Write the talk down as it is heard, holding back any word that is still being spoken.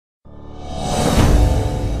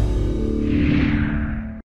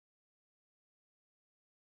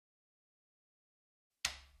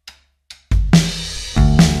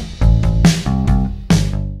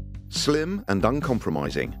Slim and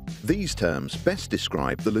uncompromising. These terms best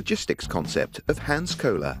describe the logistics concept of Hans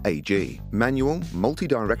Kohler AG. Manual,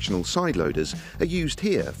 multidirectional side loaders are used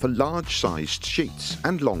here for large-sized sheets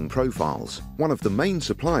and long profiles. One of the main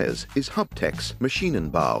suppliers is Hubtex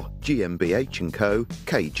Maschinenbau GmbH & Co.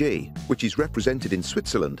 KG, which is represented in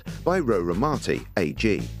Switzerland by Hubtex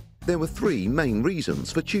AG. There were three main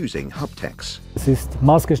reasons for choosing Hubtex.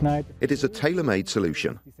 It is a tailor-made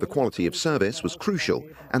solution. The quality of service was crucial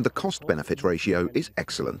and the cost-benefit ratio is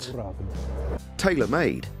excellent.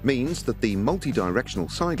 Tailor-made means that the multi-directional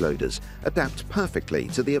side loaders adapt perfectly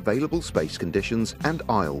to the available space conditions and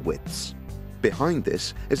aisle widths. Behind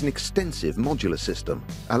this is an extensive modular system,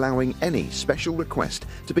 allowing any special request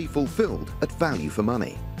to be fulfilled at value for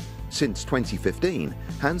money. Since 2015,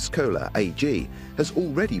 Hans Kohler AG has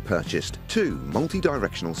already purchased 2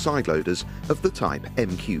 multi-directional side loaders of the type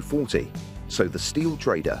MQ40, so the steel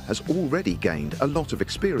trader has already gained a lot of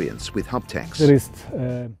experience with Hubtex.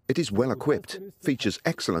 It is well equipped, features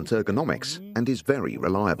excellent ergonomics and is very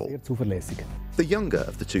reliable. The younger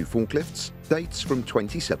of the 2 forklifts dates from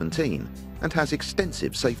 2017 and has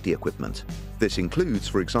extensive safety equipment. This includes,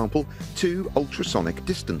 for example, 2 ultrasonic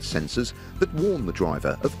distance sensors that warn the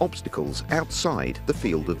driver of obstacles outside the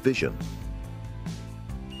field of vision.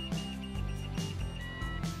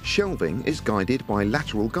 Shelving is guided by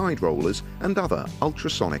lateral guide rollers and other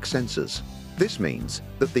ultrasonic sensors. This means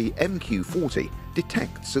that the MQ40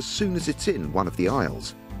 detects as soon as it's in one of the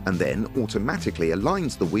aisles and then automatically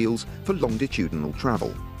aligns the wheels for longitudinal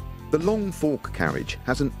travel. The long fork carriage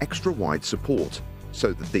has an extra wide support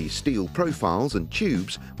so that the steel profiles and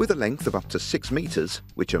tubes with a length of up to 6 meters,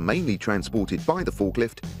 which are mainly transported by the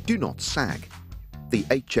forklift, do not sag. The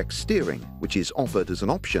HX steering, which is offered as an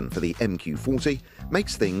option for the MQ40,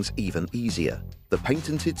 makes things even easier. The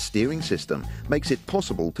patented steering system makes it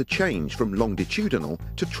possible to change from longitudinal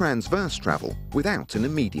to transverse travel without an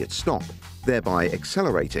immediate stop, thereby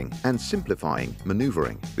accelerating and simplifying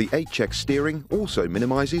maneuvering. The HX steering also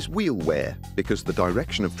minimizes wheel wear because the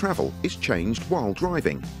direction of travel is changed while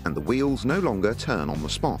driving and the wheels no longer turn on the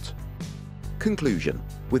spot. Conclusion: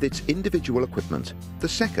 with its individual equipment, the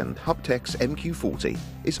second Hubtex MQ40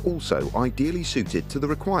 is also ideally suited to the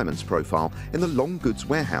requirements profile in the long goods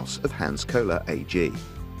warehouse of Hans Kohler AG.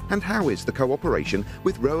 And how is the cooperation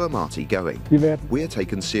with Hubtex going? We are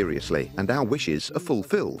taken seriously and our wishes are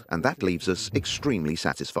fulfilled, and that leaves us extremely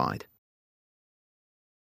satisfied.